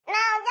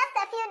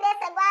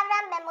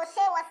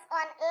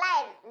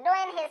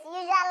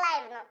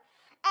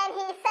And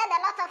he said a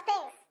lot of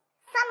things.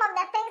 Some of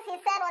the things he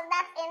said was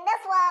that in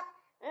this world,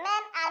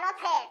 men are not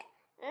heard.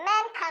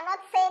 Men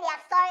cannot say their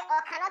story or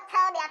cannot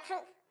tell their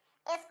truth.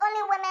 It's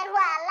only women who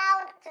are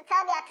allowed to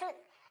tell their truth.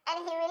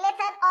 And he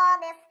related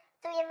all this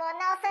to Yvonne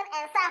Nelson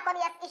and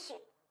Sarkodie's issue.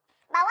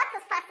 But what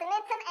is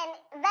fascinating and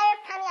very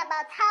funny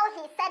about how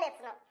he said it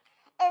now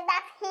is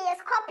that he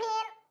is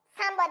copying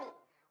somebody.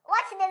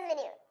 Watch this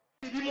video.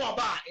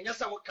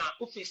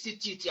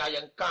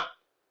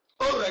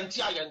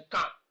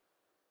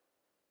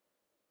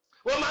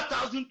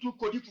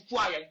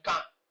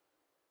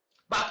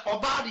 But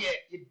Obadiah,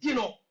 you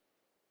know,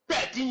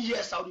 13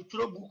 years out of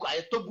the book,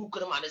 I told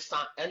book and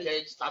son, and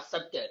it's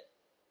accepted.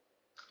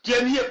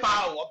 10 years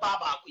power,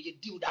 Baba, you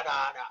do that.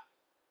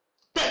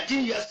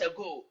 13 years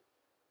ago,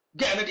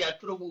 get the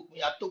book,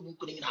 we are to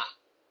book in her.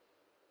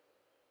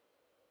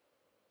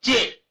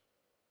 Jay,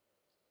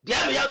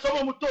 there we have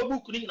someone who told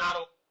book in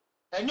her,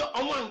 and your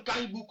own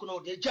kind book, no,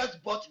 they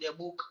just bought their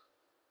book.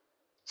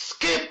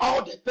 Skip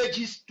all the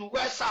pages to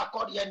where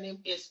Sarkodie name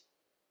is.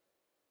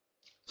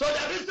 So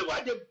the reason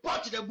why they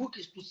bought the book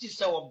is to see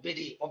some of the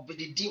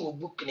deal of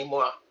book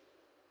anymore.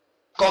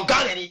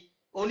 Because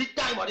only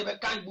time or the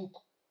kind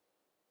book.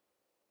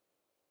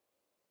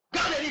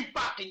 Ghana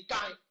back in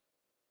time.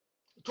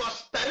 It was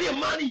spending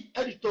money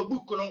editor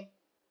book, you know.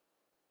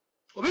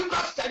 We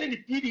got studying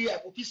the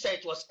PDF. If he said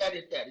it was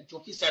edited,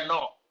 if he said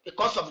no,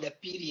 because of the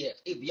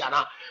PDF. If you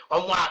are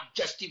on one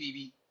just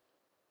TV.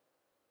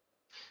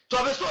 So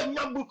I saw a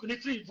young book in the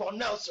three Yvonne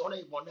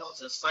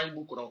Nelson sign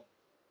book, you know.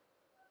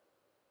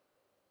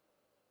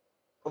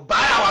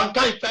 Buy one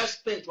kind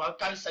first page, one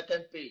kind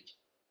second page,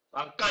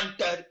 one kind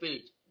third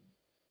page.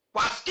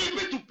 Was skip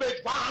it to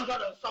page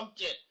 100 and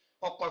something.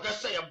 Or could I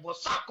say a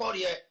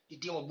Sarkodie, he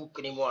didn't book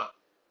anymore.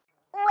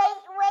 Wait.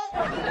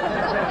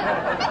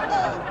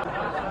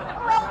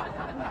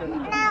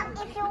 Now,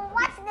 if you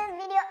watch this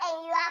video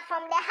and you are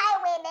from the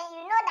highway, then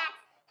you know that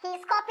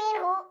he's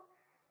copying who?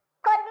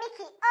 Code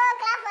Mickey. Oh,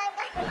 clap.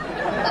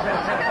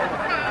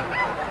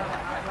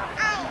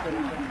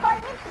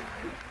 Code Mickey.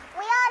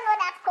 We all know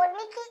that Code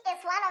Mickey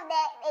is one of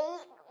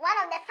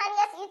the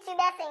funniest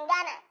YouTubers in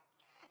Ghana.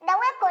 The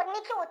way Code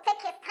Mickey will take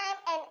his time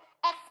and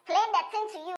explain the thing to you.